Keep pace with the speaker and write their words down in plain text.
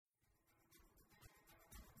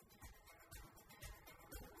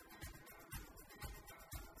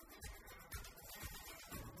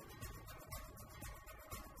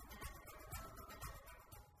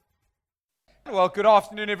Well, good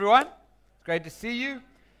afternoon, everyone. It's great to see you.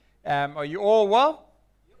 Are you all well?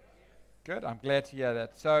 Good. I'm glad to hear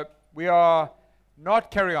that. So we are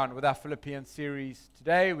not carry on with our Philippians series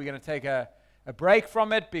today. We're going to take a break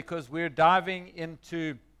from it because we're diving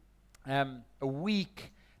into a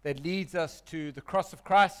week that leads us to the cross of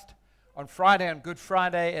Christ on Friday, on Good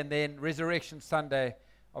Friday, and then Resurrection Sunday,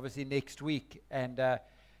 obviously next week. And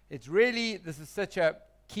it's really, this is such a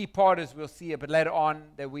key part, as we'll see a bit later on,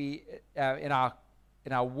 that we, in our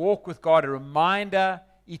walk with God, a reminder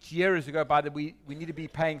each year as we go by that we need to be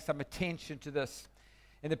paying some attention to this.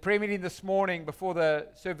 In the prayer meeting this morning, before the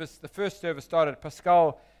first service started,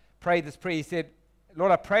 Pascal prayed this prayer. He said,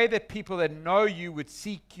 Lord, I pray that people that know you would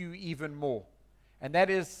seek you even more. And that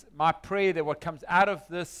is my prayer, that what comes out of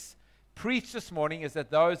this preach this morning is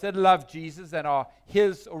that those that love Jesus and are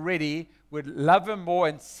his already would love him more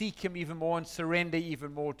and seek him even more and surrender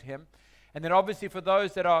even more to him. And then obviously for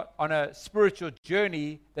those that are on a spiritual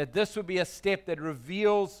journey, that this will be a step that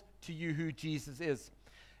reveals to you who Jesus is.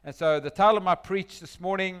 And so the title of my preach this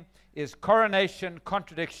morning is Coronation,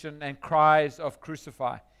 Contradiction, and Cries of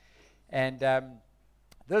Crucify. And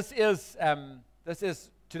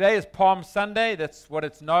today is Palm Sunday. That's what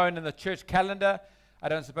it's known in the church calendar. I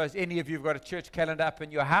don't suppose any of you have got a church calendar up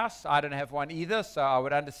in your house. I don't have one either, so I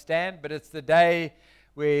would understand. But it's the day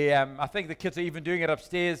where I think the kids are even doing it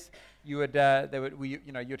upstairs. You'd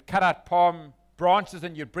cut out palm branches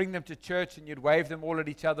and you'd bring them to church and you'd wave them all at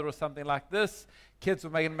each other or something like this. Kids will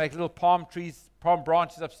make little palm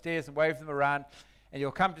branches upstairs and wave them around. And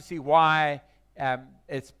you'll come to see why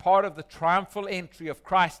it's part of the triumphal entry of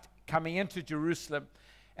Christ coming into Jerusalem.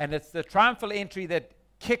 And it's the triumphal entry that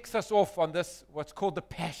kicks us off on this, what's called the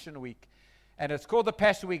Passion Week. And it's called the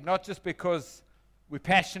Passion Week not just because we're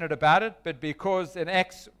passionate about it, but because in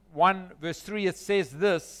Acts 1 verse 3 it says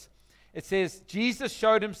this. It says, Jesus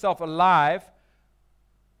showed himself alive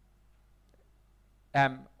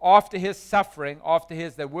after his suffering,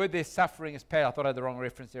 the word there, suffering is pain. I thought I had the wrong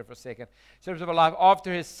reference there for a second. Showed himself alive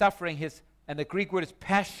after his suffering, and the Greek word is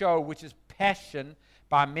pasho, which is passion,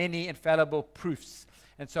 by many infallible proofs.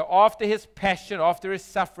 And so after his passion, after his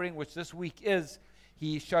suffering, which this week is,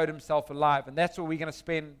 he showed himself alive. And that's what we're going to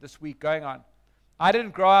spend this week going on. I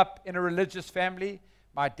didn't grow up in a religious family.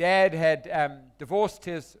 My dad had divorced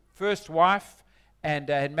his first wife and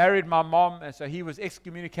had married my mom. And so he was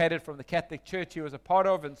excommunicated from the Catholic Church he was a part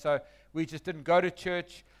of. And so we just didn't go to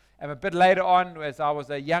church. And a bit later on, as I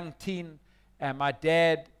was a young teen, my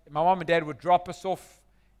mom and dad would drop us off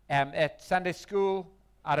at Sunday school.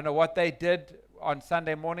 I don't know what they did on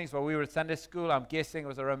Sunday mornings while we were at Sunday school. I'm guessing it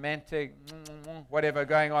was a romantic whatever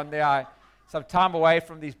going on there. Some time away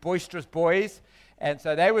from these boisterous boys. And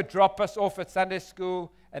so they would drop us off at Sunday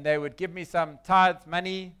school and they would give me some tithe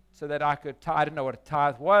money so that I could I didn't know what a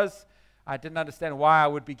tithe was. I didn't understand why I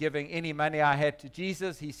would be giving any money I had to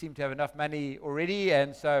Jesus. He seemed to have enough money already.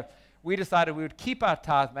 And so we decided we would keep our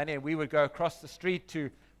tithe money and we would go across the street to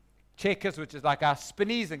Checkers, which is like our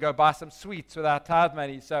Spinneys, and go buy some sweets with our tithe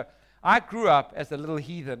money. So I grew up as a little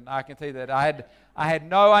heathen. I can tell you that. I had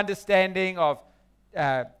no understanding of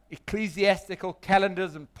ecclesiastical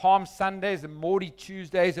calendars and Palm Sundays and Maundy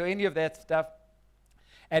Tuesdays or any of that stuff.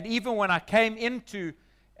 And even when I came into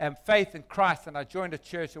faith in Christ and I joined a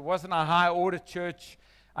church, it wasn't a high order church.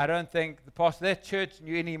 I don't think the pastor of that church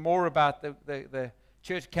knew any more about the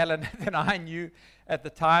church calendar than I knew at the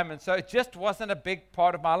time. And so it just wasn't a big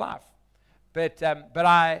part of my life. But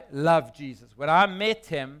I loved Jesus. When I met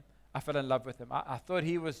him, I fell in love with him. I thought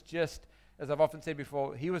he was just, as I've often said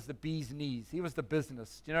before, he was the bee's knees. He was the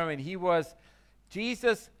business. Do you know what I mean?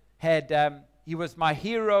 He was my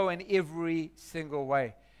hero in every single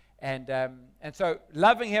way. And so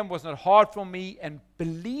loving him was not hard for me, and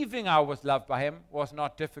believing I was loved by him was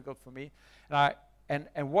not difficult for me.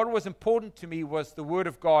 And what was important to me was the Word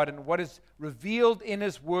of God and what is revealed in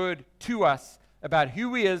his Word to us about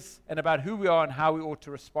who he is and about who we are and how we ought to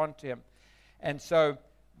respond to him. And so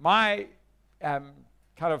my kind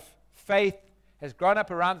of faith has grown up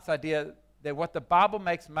around this idea that what the Bible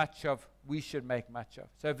makes much of, we should make much of.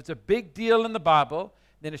 So if it's a big deal in the Bible,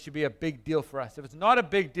 then it should be a big deal for us. If it's not a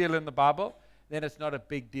big deal in the Bible, then it's not a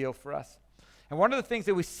big deal for us. And one of the things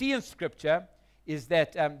that we see in Scripture is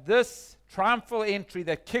that this triumphal entry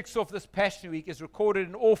that kicks off this Passion Week is recorded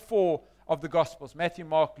in all four of the Gospels, Matthew,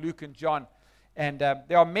 Mark, Luke, and John. And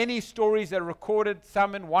there are many stories that are recorded,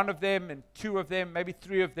 some in one of them and two of them, maybe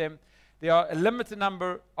three of them. There are a limited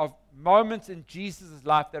number of moments in Jesus'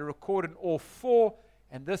 life that are recorded in all four,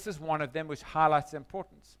 and this is one of them which highlights the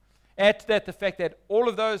importance. Add to that the fact that all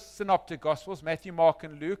of those synoptic Gospels, Matthew, Mark,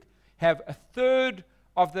 and Luke, have a third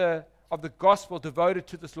of the of the gospel devoted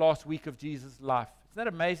to this last week of Jesus' life. Isn't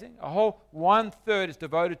that amazing? A whole 1/3 is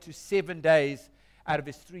devoted to 7 days out of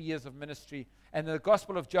his 3 years of ministry. And the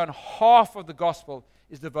Gospel of John, half of the gospel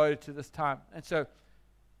is devoted to this time. And so,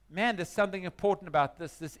 man, there's something important about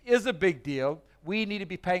this. This is a big deal. We need to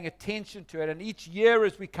be paying attention to it. And each year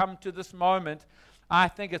as we come to this moment, I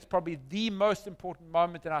think it's probably the most important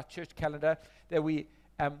moment in our church calendar, that we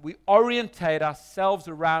orientate ourselves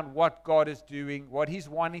around what God is doing, what he's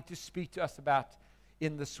wanting to speak to us about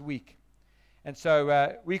in this week. And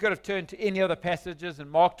so we could have turned to any other passages in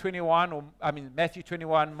Matthew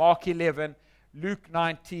 21, Mark 11, Luke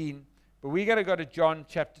 19, but we're going to go to John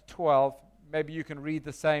chapter 12. Maybe you can read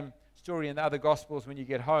the same story in the other Gospels when you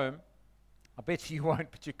get home. I bet you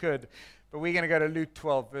won't, but you could. But we're going to go to Luke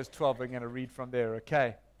 12, verse 12. We're going to read from there,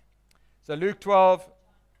 okay? So Luke 12,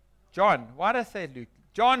 John. Why did I say Luke?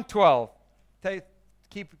 John 12.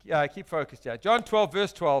 Keep focused here. John 12,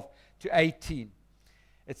 verse 12 to 18.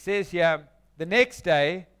 It says here, the next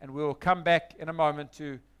day, and we will come back in a moment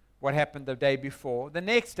to what happened the day before. The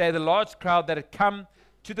next day, the large crowd that had come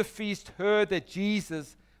to the feast heard that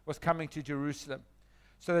Jesus was coming to Jerusalem.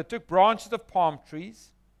 So they took branches of palm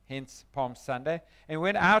trees, hence Palm Sunday, and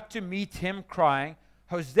went out to meet him, crying,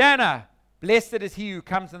 Hosanna! Blessed is he who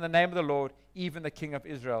comes in the name of the Lord, even the King of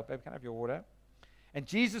Israel. Babe, can I have your water? And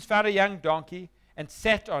Jesus found a young donkey and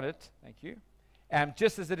sat on it. Thank you.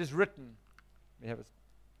 Just as it is written. We have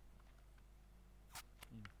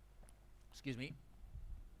Excuse me.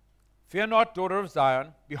 Fear not, daughter of Zion.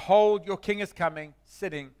 Behold, your king is coming,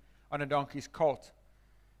 sitting on a donkey's colt.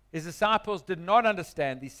 His disciples did not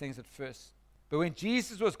understand these things at first. But when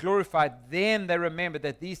Jesus was glorified, then they remembered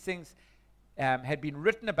that these things had been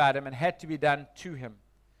written about him and had to be done to him.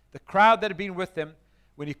 The crowd that had been with him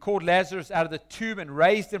when he called Lazarus out of the tomb and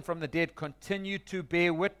raised him from the dead continued to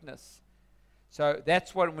bear witness. So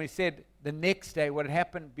that's what we said the next day. What had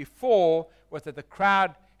happened before was that the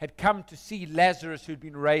crowd had come to see Lazarus who'd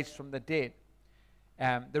been raised from the dead.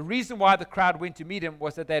 The reason why the crowd went to meet him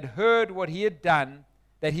was that they'd heard what he had done,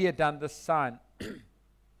 that he had done this sign.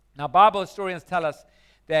 Now, Bible historians tell us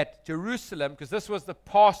that Jerusalem, because this was the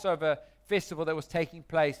Passover festival that was taking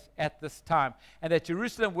place at this time, and that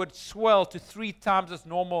Jerusalem would swell to 3 times its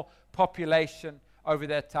normal population over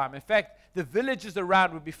that time. In fact, the villages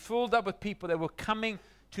around would be filled up with people that were coming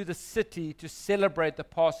to the city to celebrate the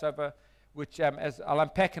Passover, which, as I'll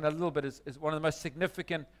unpack in a little bit, is one of the most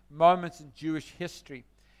significant moments in Jewish history.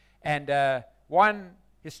 And one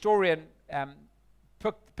historian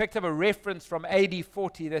picked up a reference from AD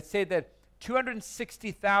 40 that said that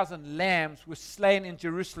 260,000 lambs were slain in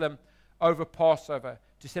Jerusalem over Passover,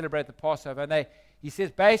 to celebrate the Passover. And he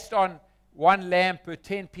says, based on 1 lamb per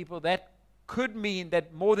 10 people, that could mean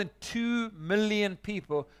that more than 2 million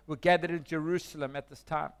people were gathered in Jerusalem at this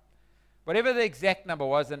time. Whatever the exact number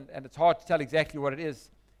was, and it's hard to tell exactly what it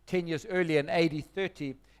is, 10 years earlier in AD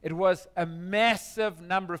 30, it was a massive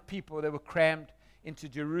number of people that were crammed into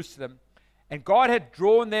Jerusalem. And God had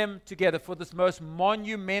drawn them together for this most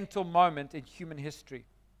monumental moment in human history.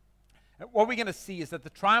 And what we're going to see is that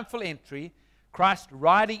the triumphal entry, Christ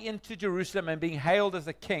riding into Jerusalem and being hailed as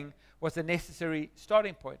a king, was a necessary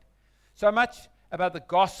starting point. So much about the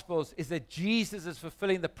Gospels is that Jesus is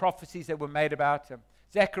fulfilling the prophecies that were made about him.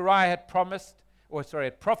 Zechariah had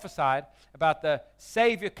prophesied about the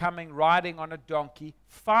Savior coming riding on a donkey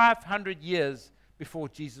 500 years before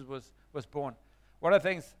Jesus was born. One of the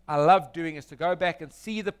things I love doing is to go back and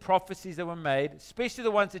see the prophecies that were made, especially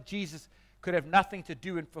the ones that Jesus could have nothing to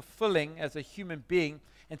do in fulfilling as a human being,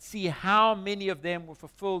 and see how many of them were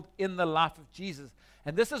fulfilled in the life of Jesus.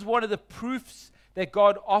 And this is one of the proofs that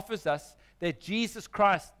God offers us that Jesus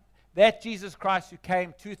Christ who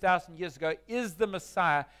came 2,000 years ago is the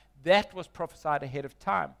Messiah that was prophesied ahead of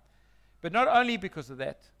time. But not only because of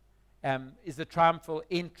that is the triumphal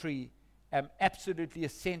entry absolutely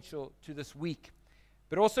essential to this week,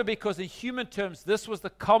 but also because in human terms, this was the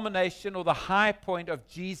culmination or the high point of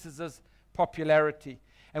Jesus' popularity,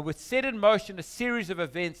 and would set in motion a series of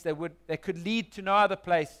events that could lead to no other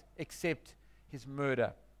place except his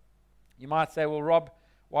murder. You might say, well, Rob,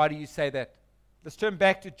 why do you say that? Let's turn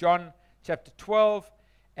back to John chapter 12,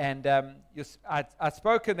 and I'd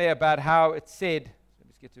spoken there about how it said,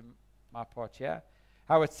 let's get to my part here,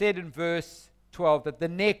 how it said in verse 12 that the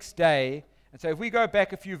next day, and so if we go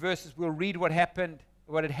back a few verses, we'll read what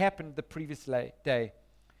had happened the previous day.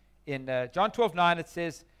 In John 12:9, it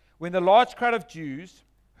says, when the large crowd of Jews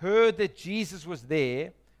heard that Jesus was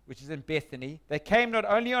there, which is in Bethany, they came not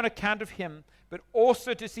only on account of him, but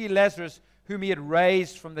also to see Lazarus, whom he had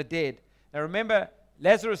raised from the dead. Now remember,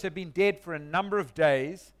 Lazarus had been dead for a number of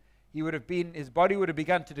days. his body would have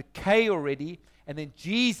begun to decay already, and then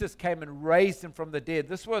Jesus came and raised him from the dead.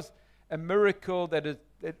 This was a miracle that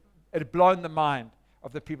had blown the mind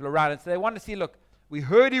of the people around. And so they wanted to see, look, we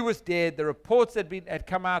heard he was dead. The reports had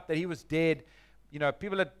come out that he was dead.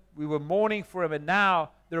 We were mourning for him, and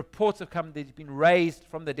now the reports have come that he's been raised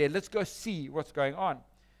from the dead. Let's go see what's going on.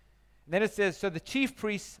 And then it says, so the chief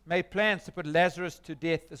priests made plans to put Lazarus to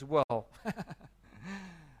death as well.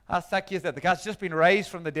 How sucky is that? The guy's just been raised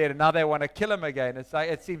from the dead, and now they want to kill him again.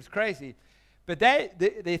 It seems crazy. But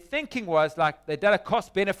their thinking was like they did a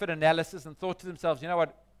cost-benefit analysis and thought to themselves, you know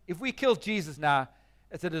what? If we kill Jesus now,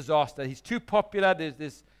 it's a disaster. He's too popular.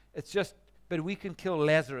 But we can kill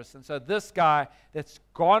Lazarus. And so this guy that's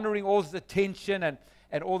garnering all this attention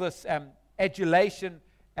and all this adulation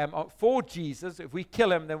for Jesus, if we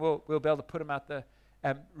kill him, then we'll be able to put him out there,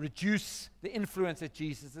 reduce the influence that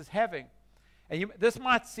Jesus is having. And this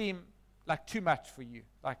might seem like too much for you.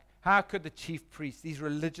 Like, how could the chief priests, these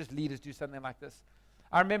religious leaders, do something like this?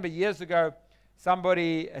 I remember years ago,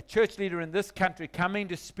 a church leader in this country, coming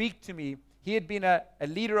to speak to me. He had been a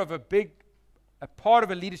leader of a part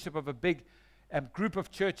of a leadership of a big group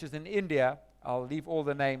of churches in India. I'll leave all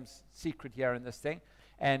the names secret here in this thing.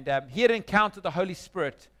 And he had encountered the Holy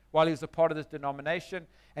Spirit while he was a part of this denomination,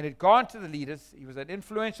 and had gone to the leaders. He was an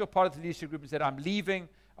influential part of the leadership group and said, I'm leaving.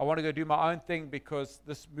 I want to go do my own thing because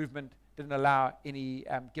this movement didn't allow any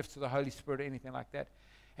gifts of the Holy Spirit or anything like that.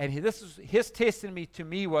 And his testimony to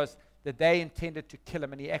me was that they intended to kill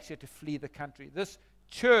him, and he actually had to flee the country. The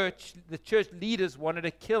church leaders wanted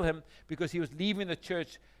to kill him because he was leaving the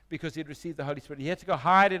church because he'd received the Holy Spirit. He had to go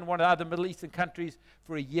hide in one of the other Middle Eastern countries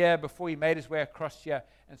for a year before he made his way across here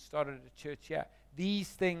and started a church here. These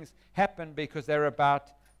things happen because they're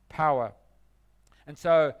about power. And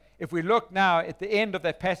so if we look now at the end of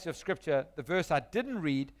that passage of Scripture, the verse I didn't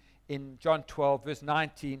read in John 12, verse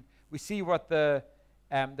 19, we see what the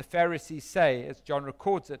Pharisees say as John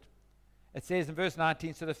records it. It says in verse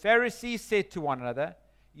 19, so the Pharisees said to one another,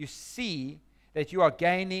 you see that you are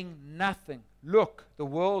gaining nothing. Look, the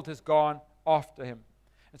world has gone after him.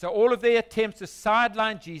 And so all of their attempts to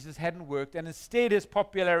sideline Jesus hadn't worked, and instead his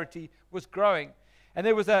popularity was growing. And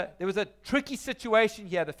there was a tricky situation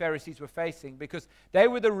here the Pharisees were facing, because they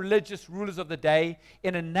were the religious rulers of the day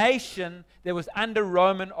in a nation that was under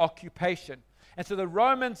Roman occupation. And so the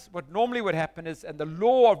Romans, what normally would happen is, and the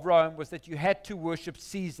law of Rome was that you had to worship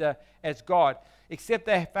Caesar as God, except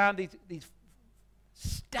they found these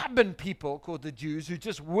stubborn people called the Jews who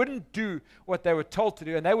just wouldn't do what they were told to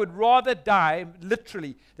do, and they would rather die,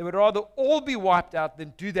 literally, they would rather all be wiped out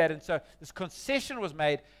than do that. And so this concession was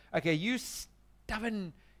made, okay, you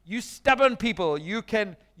stubborn people, you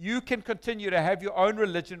can continue to have your own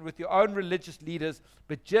religion with your own religious leaders,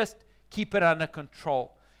 but just keep it under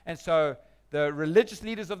control. And so the religious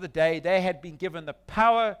leaders of the day, they had been given the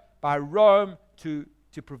power by Rome to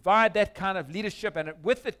provide that kind of leadership, and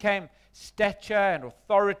with it came stature and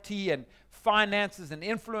authority and finances and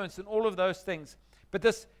influence and all of those things. But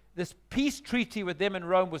this peace treaty with them in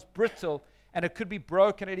Rome was brittle, and it could be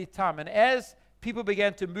broken at any time. And as people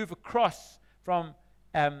began to move across from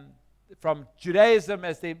Judaism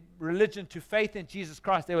as their religion to faith in Jesus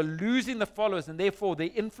Christ, they were losing the followers, and therefore their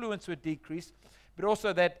influence would decrease. But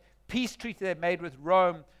also that peace treaty they made with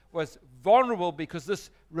Rome was vulnerable because this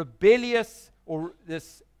rebellious or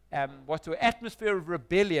this atmosphere of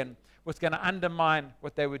rebellion was going to undermine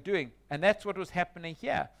what they were doing. And that's what was happening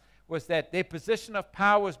here, was that their position of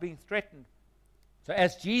power was being threatened. So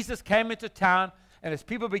as Jesus came into town and as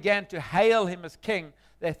people began to hail him as king,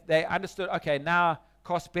 they understood, okay, now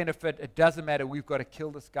cost benefit, it doesn't matter, we've got to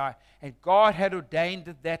kill this guy. And God had ordained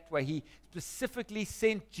it that way. He specifically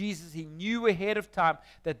sent Jesus. He knew ahead of time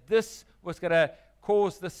that this was going to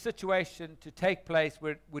cause the situation to take place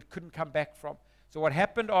where it couldn't come back from. So what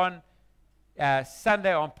happened on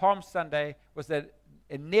Sunday, on Palm Sunday, was that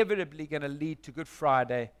inevitably going to lead to Good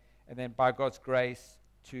Friday, and then by God's grace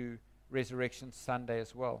to Resurrection Sunday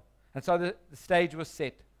as well. And so the stage was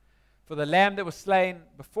set for the Lamb that was slain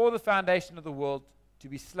before the foundation of the world to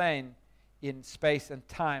be slain in space and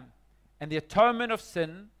time. And the atonement of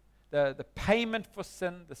sin, the payment for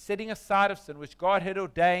sin, the setting aside of sin, which God had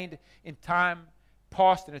ordained in time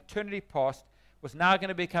past, in eternity past, was now going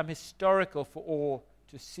to become historical for all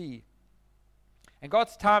to see. And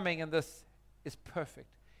God's timing in this is perfect.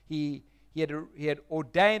 He had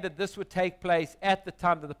ordained that this would take place at the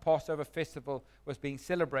time that the Passover festival was being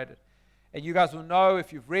celebrated. And you guys will know,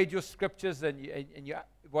 if you've read your scriptures and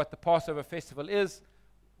what the Passover festival is.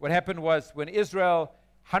 What happened was when Israel,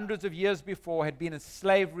 hundreds of years before, had been in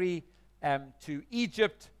slavery to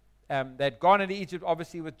Egypt, they'd gone into Egypt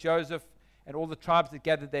obviously with Joseph, and all the tribes that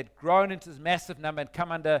gathered, they'd grown into this massive number and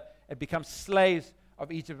come under and become slaves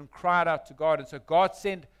of Egypt and cried out to God. And so God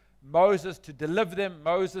sent Moses to deliver them.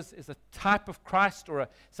 Moses is a type of Christ, or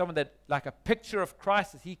someone that, like a picture of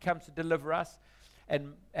Christ, as he comes to deliver us.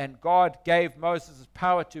 And God gave Moses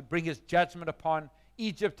power to bring his judgment upon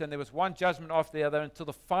Egypt, and there was one judgment after the other until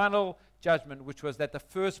the final judgment, which was that the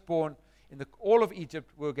firstborn in all of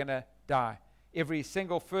Egypt were going to die. Every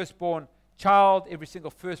single firstborn child, every single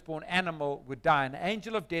firstborn animal would die. An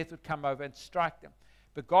angel of death would come over and strike them.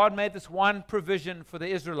 But God made this one provision for the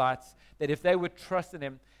Israelites, that if they would trust in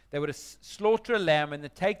him, they would slaughter a lamb and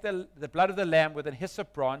then take the blood of the lamb with an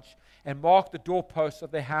hyssop branch and mark the doorposts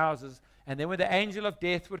of their houses. And then when the angel of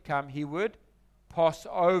death would come, he would pass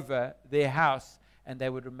over their house and they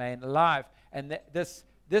would remain alive. And this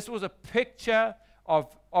was a picture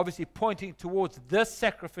of obviously pointing towards this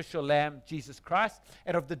sacrificial lamb, Jesus Christ,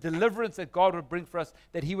 and of the deliverance that God would bring for us,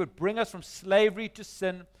 that he would bring us from slavery to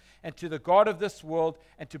sin and to the God of this world,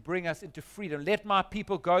 and to bring us into freedom. Let my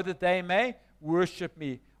people go that they may worship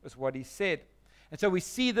me, was what he said. And so we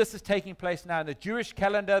see this is taking place now in the Jewish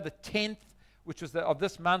calendar, the 10th, which was of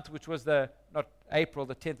this month, which was not April,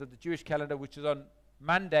 the 10th of the Jewish calendar, which is on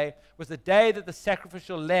Monday, was the day that the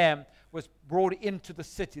sacrificial lamb was brought into the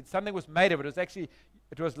city. Something was made of it.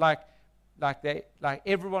 It was like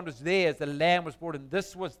everyone was there as the lamb was brought in.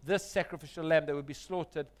 This was this sacrificial lamb that would be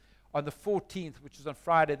slaughtered on the 14th, which is on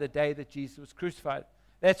Friday, the day that Jesus was crucified.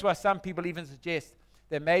 That's why some people even suggest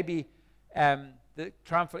that maybe the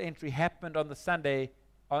triumphal entry happened on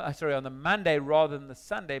the Monday rather than the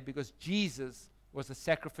Sunday, because Jesus was the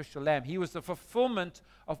sacrificial lamb. He was the fulfillment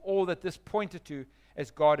of all that this pointed to as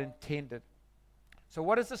God intended. So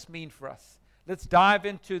what does this mean for us? Let's dive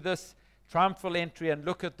into this triumphal entry and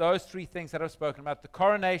look at those three things that I've spoken about: the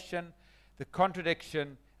coronation, the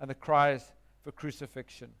contradiction, and the cries for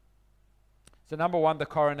crucifixion. So number one, the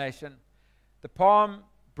coronation. The palm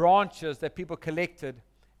branches that people collected,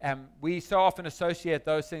 we so often associate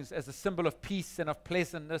those things as a symbol of peace and of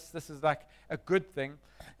pleasantness. This is like a good thing.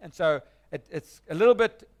 And so it's a little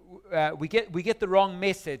bit, we get the wrong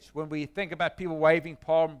message when we think about people waving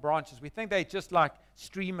palm branches. We think they're just like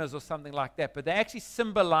streamers or something like that, but they actually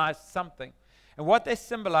symbolize something. And what they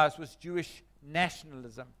symbolized was Jewish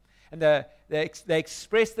nationalism. And they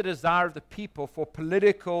expressed the desire of the people for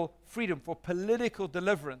political freedom, for political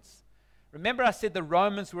deliverance. Remember, I said the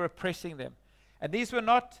Romans were oppressing them. And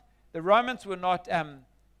the Romans were not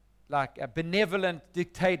like benevolent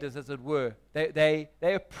dictators, as it were. They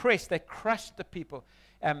oppressed, they crushed the people.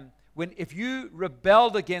 If you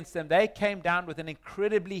rebelled against them, they came down with an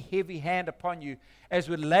incredibly heavy hand upon you, as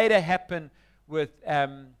would later happen with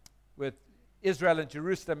Israel and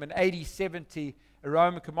Jerusalem in AD 70. A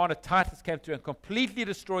Roman commander, Titus, came through and completely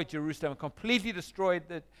destroyed Jerusalem, and completely destroyed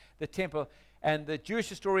the temple. And the Jewish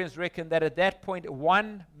historians reckon that at that point,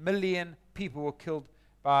 1 million people were killed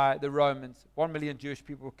by the Romans. 1 million Jewish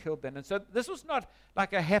people were killed then. And so this was not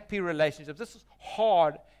like a happy relationship. This was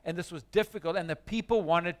hard, and this was difficult, and the people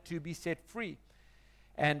wanted to be set free.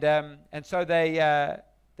 And so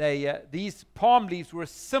these palm leaves were a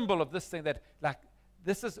symbol of this thing, that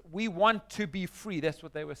we want to be free. That's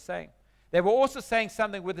what they were saying. They were also saying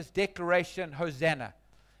something with this declaration, Hosanna.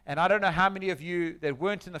 And I don't know how many of you that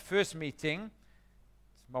weren't in the first meeting,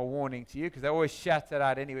 it's my warning to you, because they always shout that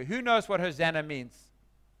out anyway. Who knows what Hosanna means?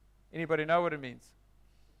 Anybody know what it means?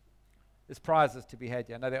 There's prizes to be had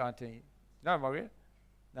here. No, there aren't any. No, Maria?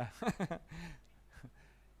 No.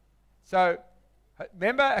 So,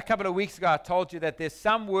 remember a couple of weeks ago I told you that there's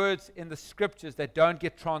some words in the scriptures that don't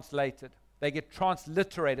get translated. They get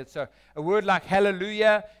transliterated. So a word like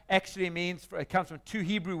hallelujah actually means, it comes from two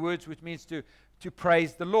Hebrew words, which means to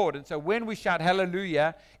praise the Lord. And so when we shout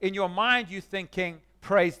hallelujah, in your mind you're thinking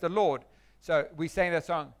praise the Lord. So we sang that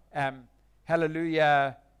song,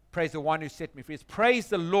 hallelujah, praise the one who set me free. It's praise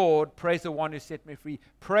the Lord, praise the one who set me free.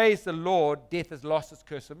 Praise the Lord, death has lost its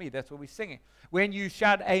curse on me. That's what we're singing. When you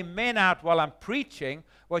shout amen out while I'm preaching,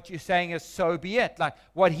 what you're saying is so be it. Like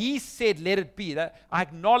what he said, let it be. That I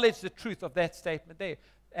acknowledge the truth of that statement there.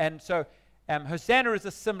 And so Hosanna is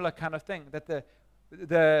a similar kind of thing. That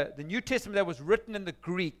the New Testament that was written in the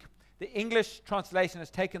Greek, the English translation has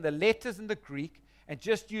taken the letters in the Greek and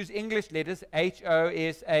just used English letters,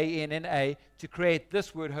 H-O-S-A-N-N-A, to create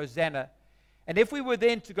this word, Hosanna. And if we were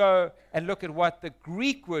then to go and look at what the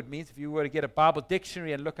Greek word means, if you were to get a Bible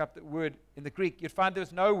dictionary and look up the word in the Greek, you'd find there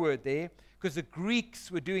was no word there, because the Greeks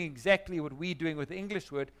were doing exactly what we're doing with the English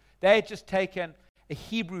word. They had just taken a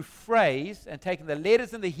Hebrew phrase and taken the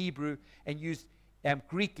letters in the Hebrew and used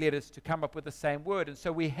Greek letters to come up with the same word. And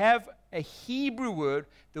so we have a Hebrew word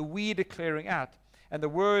that we're declaring out. And the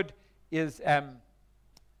word is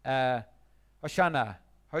Hoshana.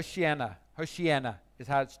 Hoshiana is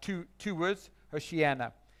how it's two words,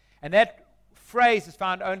 Hoshiana. And that phrase is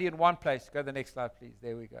found only in one place. Go to the next slide, please.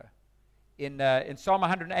 There we go. In Psalm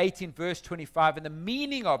 118, verse 25, and the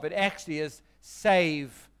meaning of it actually is,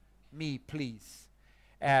 save me, please.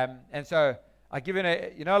 And so I give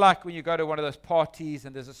it like when you go to one of those parties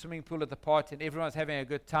and there's a swimming pool at the party and everyone's having a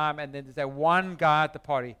good time, and then there's that one guy at the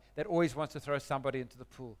party that always wants to throw somebody into the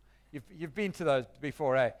pool. You've been to those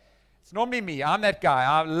before, eh? It's normally me. I'm that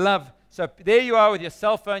guy. So there you are with your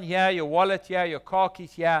cell phone here, your wallet here, your car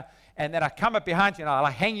keys here, and then I come up behind you and I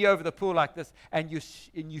hang you over the pool like this, and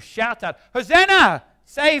you shout out, Hosanna,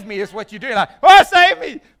 save me, is what you do. Like, oh, save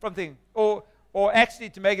me, from thing. Or actually,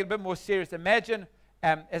 to make it a bit more serious, imagine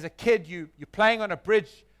as a kid you're playing on a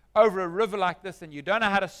bridge over a river like this, and you don't know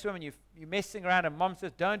how to swim, and you're messing around, and mom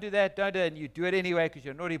says, don't do that, and you do it anyway because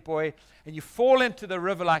you're a naughty boy, and you fall into the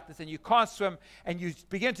river like this, and you can't swim, and you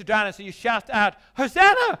begin to drown, and so you shout out,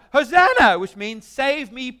 Hosanna, Hosanna, which means,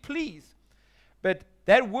 save me, please. But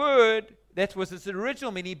that word, that was its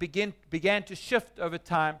original meaning, began to shift over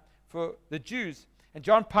time for the Jews. And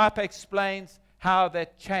John Piper explains how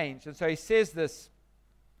that changed. And so he says this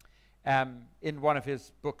in one of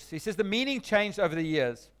his books. He says the meaning changed over the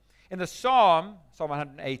years. In the Psalm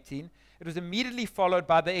 118, it was immediately followed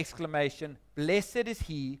by the exclamation, blessed is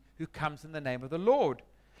he who comes in the name of the Lord.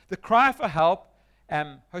 The cry for help,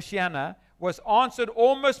 Hoshiana, was answered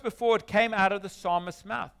almost before it came out of the psalmist's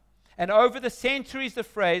mouth. And over the centuries, the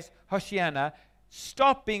phrase Hoshiana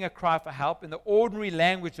stopped being a cry for help in the ordinary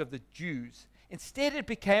language of the Jews. Instead, it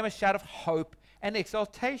became a shout of hope and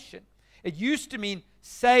exaltation. It used to mean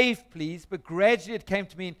save, please, but gradually it came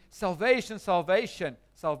to mean salvation, salvation.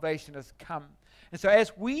 Salvation has come. And so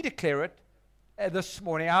as we declare it this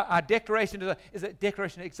morning, our declaration is a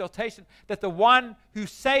declaration of exaltation, that the one who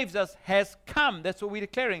saves us has come. That's what we're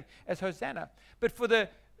declaring as Hosanna. But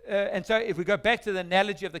and so if we go back to the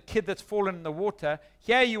analogy of the kid that's fallen in the water,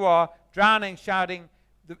 here you are drowning, shouting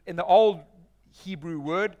in the old Hebrew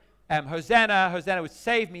word, Hosanna, Hosanna would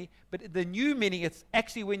save me. But the new meaning, it's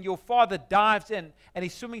actually when your father dives in and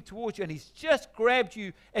he's swimming towards you and he's just grabbed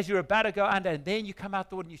you as you're about to go under, and then you come out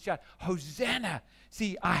the water and you shout, Hosanna.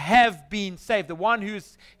 See, I have been saved. The one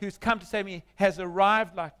who's come to save me has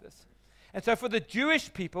arrived like this. And so for the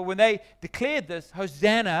Jewish people, when they declared this,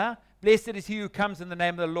 Hosanna, blessed is he who comes in the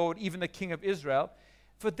name of the Lord, even the King of Israel,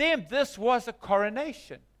 for them this was a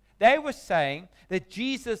coronation. They were saying that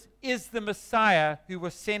Jesus is the Messiah who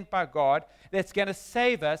was sent by God that's going to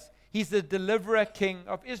save us. He's the deliverer, King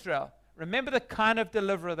of Israel. Remember the kind of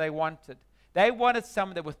deliverer they wanted. They wanted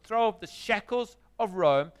someone that would throw off the shackles of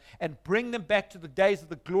Rome and bring them back to the days of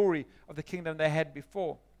the glory of the kingdom they had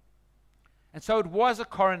before. And so it was a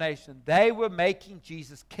coronation. They were making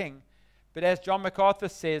Jesus king. But as John MacArthur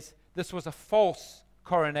says, this was a false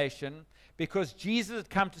coronation because Jesus had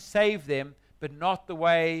come to save them, but not the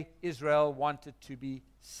way Israel wanted to be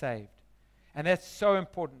saved. And that's so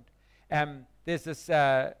important. There's this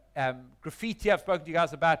graffiti I've spoken to you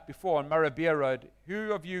guys about before on Murrabia Road.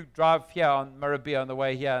 Who of you drive here on Murrabia on the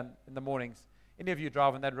way here in the mornings? Any of you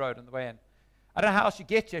drive on that road on the way in? I don't know how else you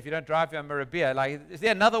get here if you don't drive here on Murrabia. Like, is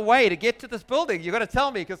there another way to get to this building? You've got to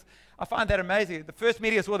tell me, because I find that amazing. The first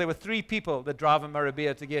meeting I saw, there were 3 people that drive on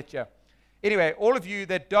Murrabia to get here. Anyway, all of you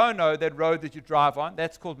that don't know that road that you drive on,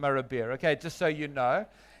 that's called Murrabia, okay, just so you know.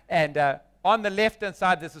 And on the left-hand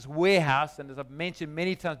side, there's this warehouse, and as I've mentioned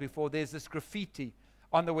many times before, there's this graffiti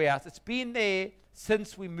on the warehouse. It's been there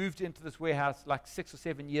since we moved into this warehouse like 6 or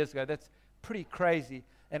 7 years ago. That's pretty crazy.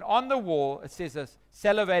 And on the wall, it says this,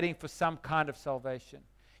 salivating for some kind of salvation.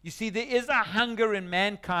 You see, there is a hunger in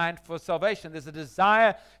mankind for salvation. There's a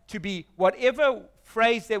desire to be, whatever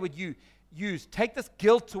phrase they would use, take this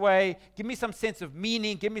guilt away, give me some sense of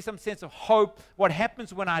meaning, give me some sense of hope. What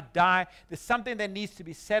happens when I die? There's something that needs to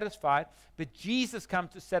be satisfied, but Jesus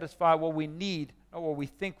comes to satisfy what we need, or what we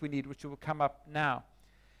think we need, which will come up now.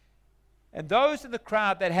 And those in the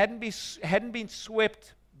crowd that hadn't been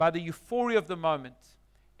swept by the euphoria of the moment,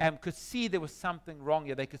 could see there was something wrong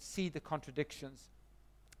here. They could see the contradictions.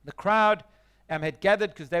 The crowd had gathered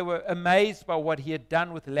because they were amazed by what he had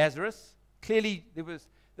done with Lazarus. Clearly,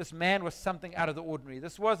 this man was something out of the ordinary.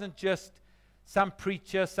 This wasn't just some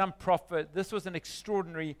preacher, some prophet. This was an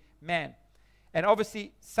extraordinary man. And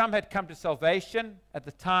obviously, some had come to salvation at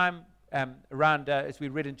the time around, as we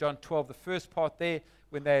read in John 12, the first part there,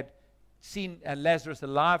 when they had seen Lazarus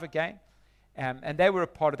alive again. And they were a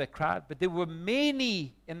part of that crowd. But there were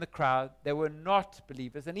many in the crowd that were not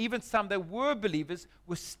believers. And even some that were believers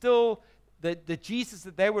were still, the Jesus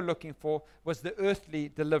that they were looking for was the earthly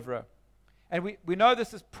deliverer. And we know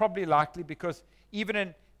this is probably likely because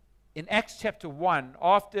even in Acts chapter 1,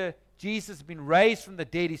 after Jesus had been raised from the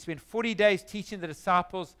dead, he spent 40 days teaching the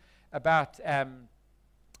disciples about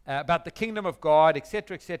the kingdom of God,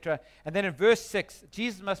 etc., etc. And then in verse 6,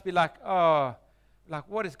 Jesus must be like,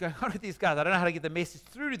 what is going on with these guys? I don't know how to get the message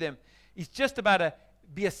through to them. He's just about to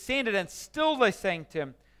be ascended, and still they're saying to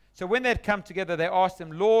him. So when they had come together, they asked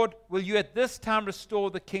him, Lord, will you at this time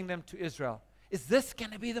restore the kingdom to Israel? Is this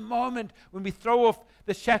going to be the moment when we throw off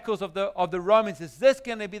the shackles of the Romans? Is this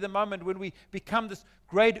going to be the moment when we become this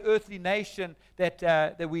great earthly nation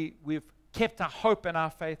that we've kept our hope and our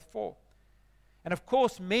faith for? And of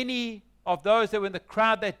course, many of those that were in the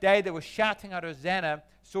crowd that day that were shouting out Hosanna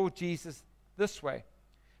saw Jesus this way.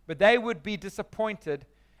 But they would be disappointed,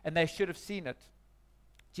 and they should have seen it.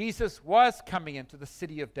 Jesus was coming into the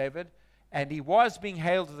city of David, and he was being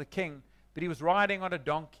hailed as a king, but he was riding on a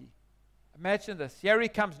donkey. Imagine this. Here he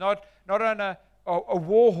comes, not on a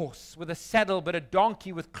war horse with a saddle, but a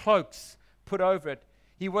donkey with cloaks put over it.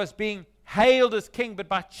 He was being hailed as king, but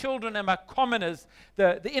by children and by commoners,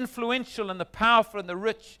 the influential and the powerful and the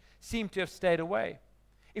rich seem to have stayed away.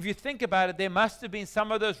 If you think about it, there must have been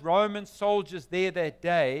some of those Roman soldiers there that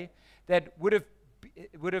day that would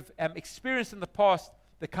have experienced in the past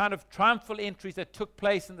the kind of triumphal entries that took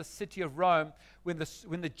place in the city of Rome when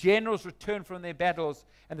the generals returned from their battles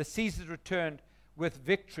and the Caesars returned with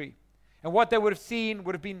victory. And what they would have seen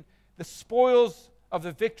would have been the spoils of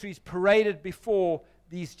the victories paraded before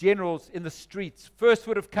these generals in the streets. First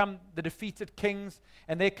would have come the defeated kings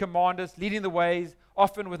and their commanders leading the ways,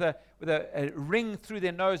 often with a ring through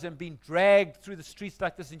their nose and being dragged through the streets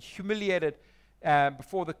like this and humiliated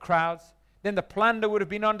before the crowds. Then the plunder would have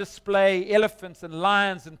been on display, elephants and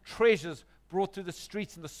lions and treasures brought through the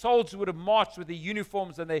streets, and the soldiers would have marched with their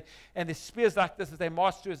uniforms and their spears like this as they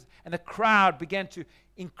marched through, and the crowd began to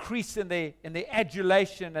increase in their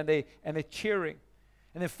adulation and their cheering.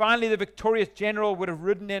 And then finally the victorious general would have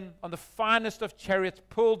ridden in on the finest of chariots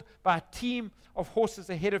pulled by a team of horses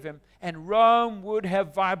ahead of him, and Rome would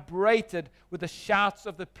have vibrated with the shouts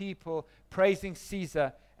of the people praising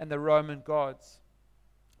Caesar and the Roman gods.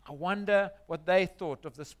 I wonder what they thought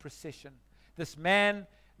of this procession. This man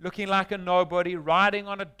looking like a nobody, riding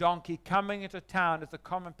on a donkey, coming into town as the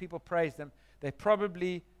common people praised him. They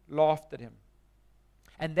probably laughed at him.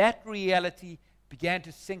 And that reality began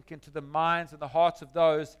to sink into the minds and the hearts of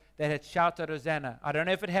those that had shouted Hosanna. I don't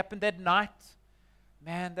know if it happened that night.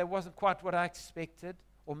 Man, that wasn't quite what I expected.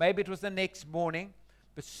 Or maybe it was the next morning.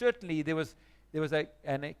 But certainly there was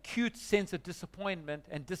an acute sense of disappointment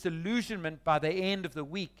and disillusionment by the end of the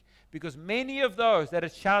week, because many of those that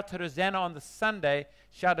had shouted Hosanna on the Sunday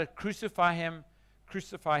shouted Crucify him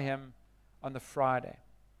on the Friday.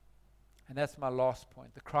 And that's my last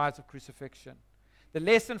point, the cries of crucifixion. The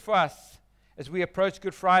lesson for us as we approach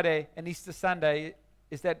Good Friday and Easter Sunday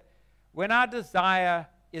is that when our desire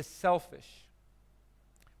is selfish,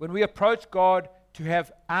 when we approach God to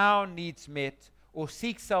have our needs met or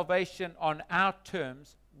seek salvation on our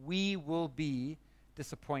terms, we will be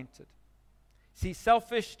disappointed. See,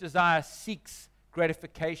 selfish desire seeks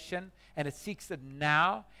gratification, and it seeks it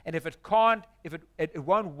now, and if it can't, it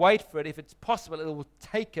won't wait for it. If it's possible, it will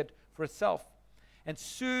take it for itself. And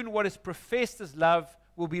soon what is professed as love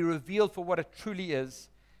will be revealed for what it truly is,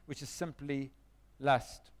 which is simply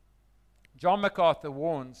lust. John MacArthur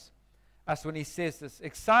warns us when he says this: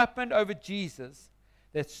 excitement over Jesus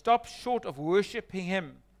that stops short of worshiping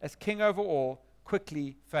him as king over all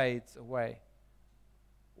quickly fades away.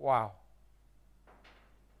 Wow.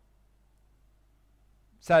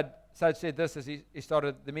 Sad said this as he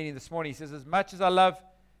started the meeting this morning. He says, as much as I love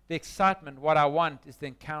the excitement, what I want is the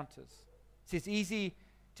encounters. See, it's easy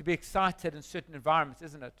to be excited in certain environments,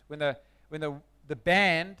 isn't it? When the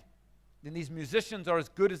band, then these musicians are as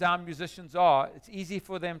good as our musicians are, it's easy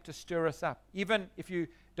for them to stir us up. Even if you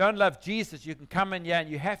don't love Jesus, you can come in here and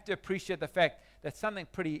you have to appreciate the fact that something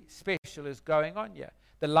pretty special is going on here.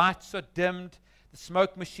 The lights are dimmed, the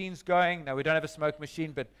smoke machine's going. No, we don't have a smoke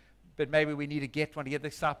machine, but maybe we need to get one to get the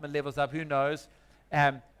excitement levels up. Who knows?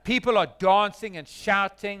 People are dancing and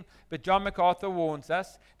shouting, but John MacArthur warns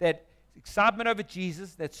us that excitement over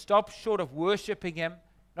Jesus that stops short of worshiping him,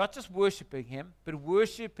 not just worshiping him, but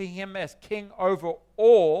worshiping him as king over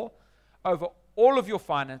all of your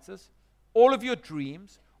finances, all of your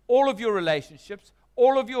dreams, all of your relationships,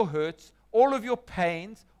 all of your hurts, all of your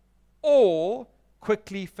pains, all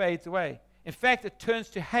quickly fades away. In fact, it turns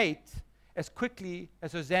to hate as quickly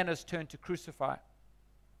as Hosanna's turn to crucify.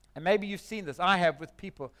 And maybe you've seen this. I have with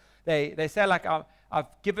people. They say, like, I've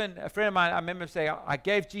given, a friend of mine, I remember him saying, I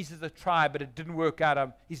gave Jesus a try, but it didn't work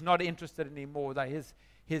out. He's not interested anymore. Like his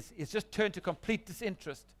it's just turned to complete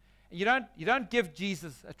disinterest. And you don't give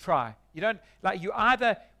Jesus a try. We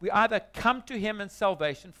either come to him in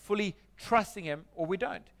salvation, fully trusting him, or we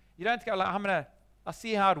don't. You don't go like, I'll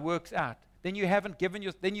see how it works out. Then you haven't given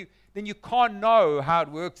then you can't know how it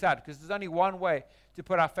works out, because there's only one way to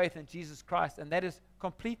put our faith in Jesus Christ, and that is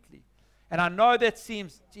completely. And I know that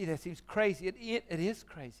seems crazy. It is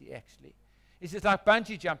crazy, actually. It's just like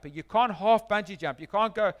bungee jumping. You can't half bungee jump. You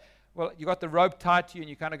can't go, well, you got the rope tied to you, and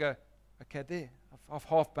you kind of go, okay, there, I've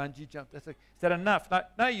half bungee jumped. Is that enough?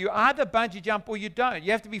 No, you either bungee jump or you don't.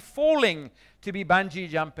 You have to be falling to be bungee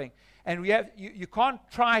jumping. And you can't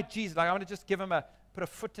try Jesus. Like, I want to just put a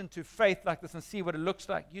foot into faith like this and see what it looks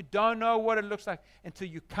like. You don't know what it looks like until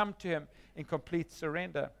you come to him in complete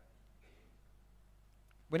surrender.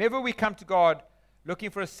 Whenever we come to God looking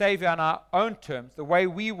for a Savior on our own terms, the way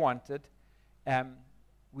we want it,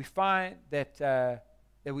 we find that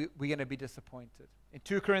we're going to be disappointed. In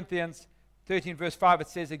 2 Corinthians 13, verse 5, it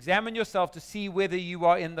says, examine yourself to see whether you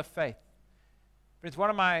are in the faith. Friends,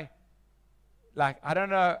 I don't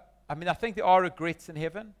know. I think there are regrets in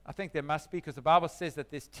heaven. I think there must be, because the Bible says that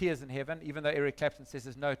there's tears in heaven, even though Eric Clapton says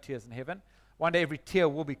there's no tears in heaven. One day every tear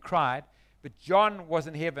will be cried. But John was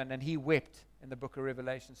in heaven, and he wept in the book of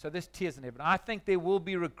Revelation. So there's tears in heaven. I think there will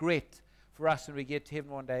be regret for us when we get to heaven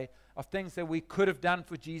one day of things that we could have done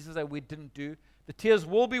for Jesus that we didn't do. The tears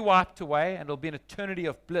will be wiped away, and it'll be an eternity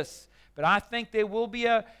of bliss. But I think there will be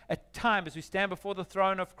a time as we stand before the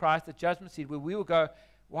throne of Christ, the judgment seat, where we will go,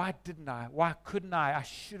 why didn't I? Why couldn't I? I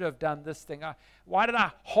should have done this thing. Why did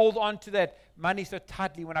I hold on to that money so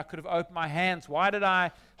tightly when I could have opened my hands? Why did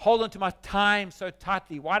I hold on to my time so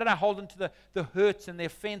tightly? Why did I hold on to the hurts and the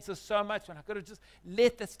offenses so much when I could have just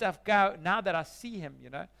let that stuff go now that I see him,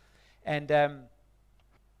 And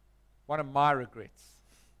one of my regrets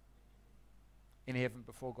in heaven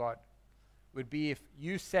before God would be if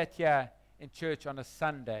you sat here in church on a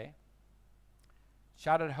Sunday,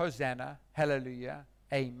 shouted Hosanna, hallelujah,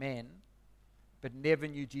 amen, but never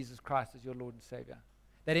knew Jesus Christ as your Lord and Savior.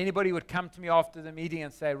 That anybody would come to me after the meeting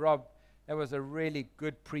and say, Rob, that was a really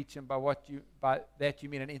good preach, and by that you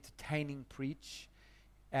mean an entertaining preach,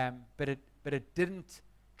 but it didn't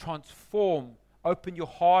transform, open your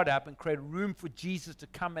heart up and create room for Jesus to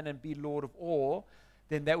come in and be Lord of all,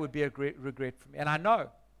 then that would be a great regret for me. And I know,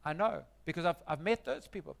 because I've met those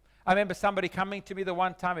people. I remember somebody coming to me the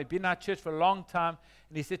one time, he'd been in our church for a long time,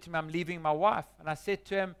 and he said to me, I'm leaving my wife. And I said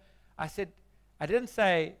to him,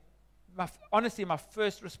 honestly, my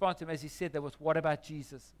first response to him as he said that was, what about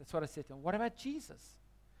Jesus? That's what I said to him. What about Jesus?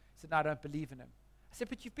 He said, no, I don't believe in him. I said,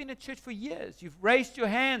 but you've been in church for years. You've raised your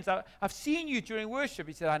hands. I've seen you during worship.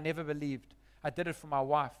 He said, I never believed. I did it for my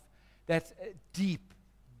wife. That's a deep,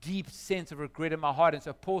 deep sense of regret in my heart. And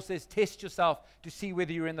so Paul says, test yourself to see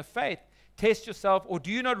whether you're in the faith. Test yourself, or do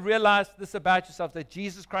you not realize this about yourself, that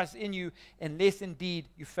Jesus Christ is in you, unless indeed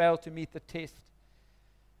you fail to meet the test?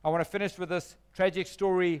 I want to finish with this tragic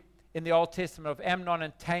story in the Old Testament of Amnon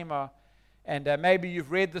and Tamar. And maybe you've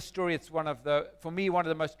read the story. It's for me, one of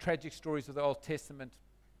the most tragic stories of the Old Testament.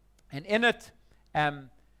 And in it,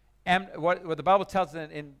 what the Bible tells us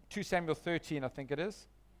in 2 Samuel 13, I think it is.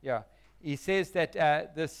 Yeah. He says that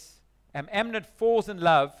Amnon falls in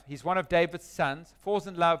love. He's one of David's sons. Falls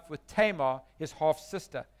in love with Tamar, his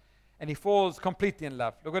half-sister. And he falls completely in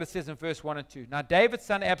love. Look what it says in verse 1 and 2. Now David's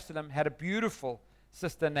son Absalom had a beautiful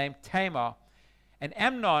sister named Tamar. And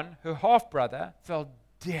Amnon, her half-brother, fell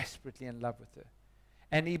desperately in love with her.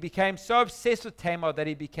 And he became so obsessed with Tamar that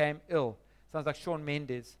he became ill. Sounds like Shawn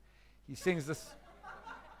Mendes. He sings this.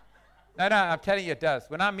 No, I'm telling you it does.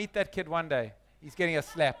 When I meet that kid one day, he's getting a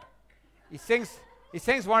slap. He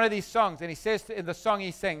sings one of these songs, and he says in the song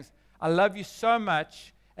he sings, I love you so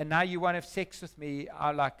much, and now you won't have sex with me.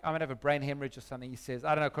 I'm going to have a brain hemorrhage or something, he says.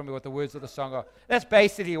 I don't know quite what the words of the song are. That's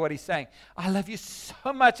basically what he's saying. I love you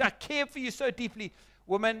so much. I care for you so deeply.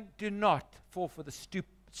 Women, do not fall for the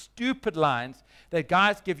stupid lines that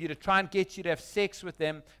guys give you to try and get you to have sex with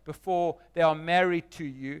them before they are married to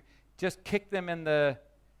you. Just kick them in the...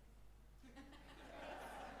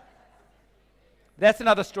 That's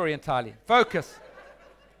another story entirely. Focus.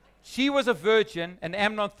 She was a virgin, and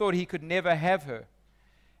Amnon thought he could never have her.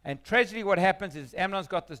 And tragically what happens is Amnon's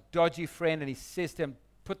got this dodgy friend, and he says to him,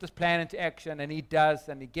 put this plan into action, and he does,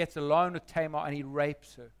 and he gets alone with Tamar, and he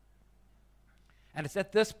rapes her. And it's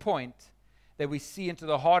at this point that we see into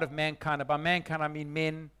the heart of mankind. And by mankind, I mean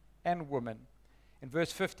men and women. In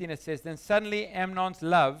verse 15, it says, then suddenly Amnon's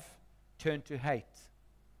love turned to hate.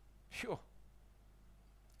 Phew.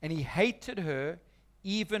 And he hated her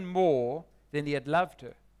even more than he had loved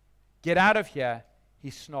her. Get out of here, he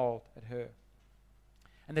snarled at her.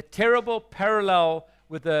 And the terrible parallel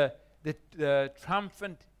with the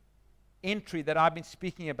triumphant entry that I've been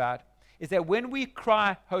speaking about is that when we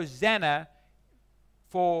cry Hosanna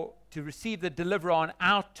to receive the deliverer on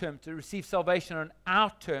our terms, to receive salvation on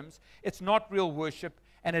our terms, it's not real worship,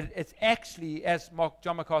 and it's actually, as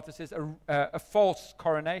John MacArthur says, a false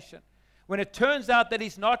coronation. When it turns out that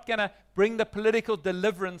he's not going to bring the political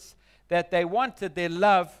deliverance that they wanted, their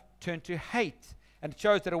love turned to hate, and it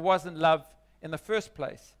shows that it wasn't love in the first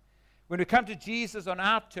place. When we come to Jesus on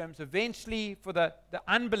our terms, eventually for the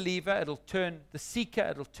unbeliever, it'll turn, the seeker,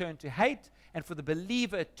 it'll turn to hate, and for the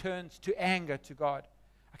believer, it turns to anger to God.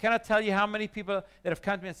 I cannot tell you how many people that have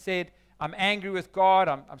come to me and said, I'm angry with God,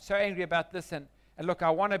 I'm so angry about this, and look, I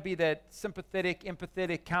want to be that sympathetic,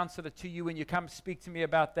 empathetic counselor to you when you come speak to me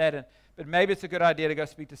about that, but maybe it's a good idea to go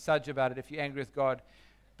speak to Saj about it if you're angry with God.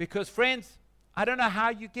 Because friends, I don't know how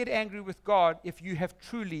you get angry with God if you have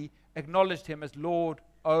truly acknowledged Him as Lord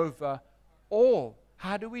over all.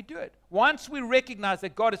 How do we do it? Once we recognize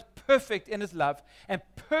that God is perfect in His love and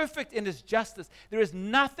perfect in His justice, there is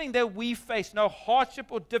nothing that we face, no hardship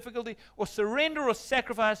or difficulty or surrender or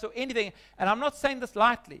sacrifice or anything. And I'm not saying this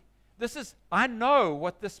lightly. I know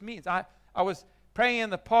what this means. I was praying in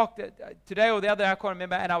the park today or the other day, I can't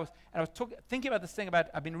remember, and I was thinking about this thing about,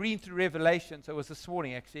 I've been reading through Revelation, so it was this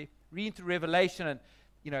morning actually, reading through Revelation, and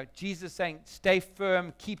Jesus saying, stay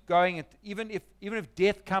firm, keep going, and even if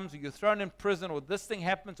death comes, or you're thrown in prison, or this thing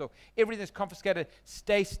happens, or everything's confiscated,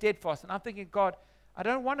 stay steadfast. And I'm thinking, God, I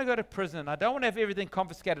don't want to go to prison, I don't want to have everything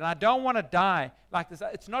confiscated, and I don't want to die like this.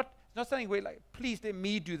 It's not something where, like, please let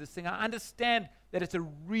me do this thing. I understand that it's a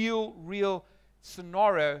real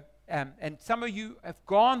scenario, and some of you have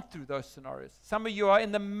gone through those scenarios. Some of you are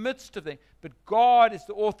in the midst of them, but God is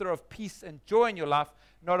the author of peace and joy in your life,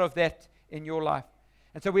 not of that in your life.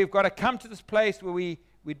 And so we've got to come to this place where we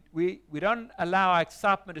don't allow our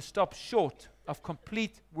excitement to stop short of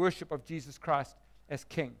complete worship of Jesus Christ as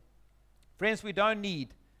King. Friends, we don't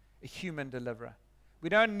need a human deliverer. We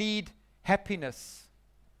don't need happiness.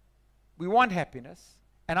 We want happiness.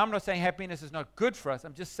 And I'm not saying happiness is not good for us.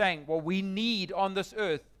 I'm just saying what we need on this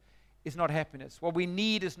earth is not happiness. What we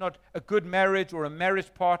need is not a good marriage or a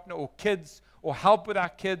marriage partner or kids or help with our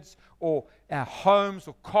kids or our homes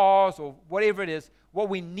or cars or whatever it is. What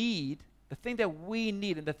we need, the thing that we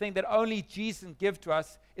need and the thing that only Jesus can give to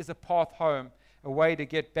us is a path home, a way to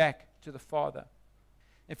get back to the Father.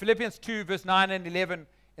 In Philippians 2, verse 9 and 11,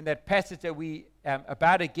 in that passage that we are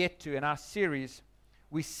about to get to in our series,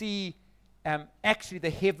 we see actually the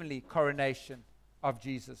heavenly coronation of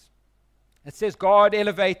Jesus. It says, God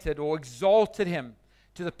elevated or exalted Him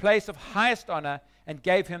to the place of highest honor and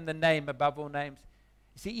gave Him the name above all names.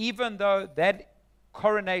 You see, even though that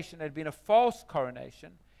coronation had been a false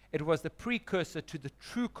coronation, it was the precursor to the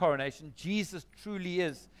true coronation. Jesus truly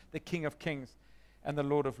is the King of Kings and the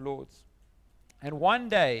Lord of Lords. And one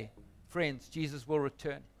day, friends, Jesus will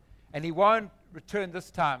return. And He won't return this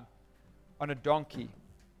time on a donkey,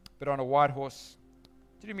 but on a white horse.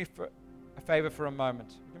 Do me a favor for a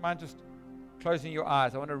moment. Would you mind just closing your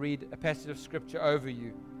eyes? I want to read a passage of Scripture over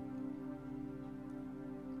you.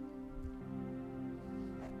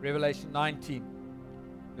 Revelation 19,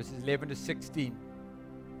 verses 11 to 16.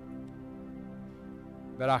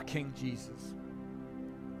 About our King Jesus.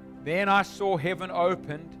 Then I saw heaven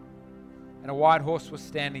opened, and a white horse was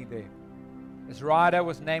standing there. His rider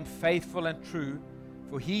was named Faithful and True,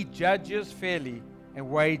 for he judges fairly and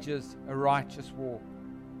wages a righteous war.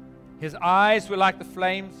 His eyes were like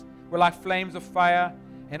flames of fire,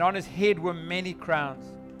 and on his head were many crowns.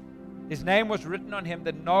 His name was written on him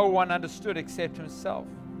that no one understood except himself.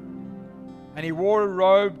 And he wore a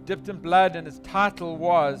robe dipped in blood, and his title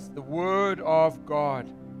was the Word of God.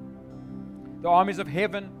 The armies of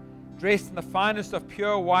heaven, dressed in the finest of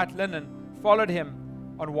pure white linen, followed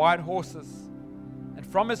him on white horses. And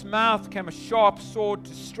from his mouth came a sharp sword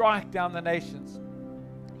to strike down the nations.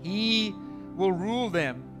 He will rule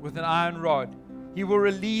them with an iron rod. He will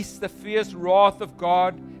release the fierce wrath of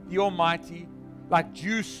God the Almighty, like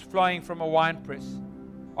juice flowing from a winepress.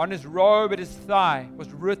 On his robe at his thigh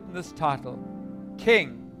was written this title: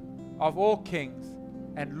 King of all kings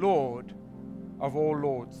and Lord of all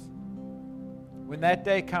lords. When that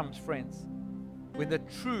day comes, friends, when the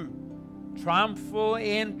true triumphal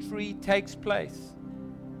entry takes place,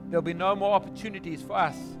 there'll be no more opportunities for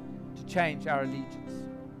us to change our allegiance.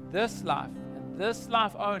 This life, and this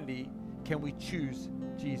life only, can we choose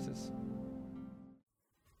Jesus.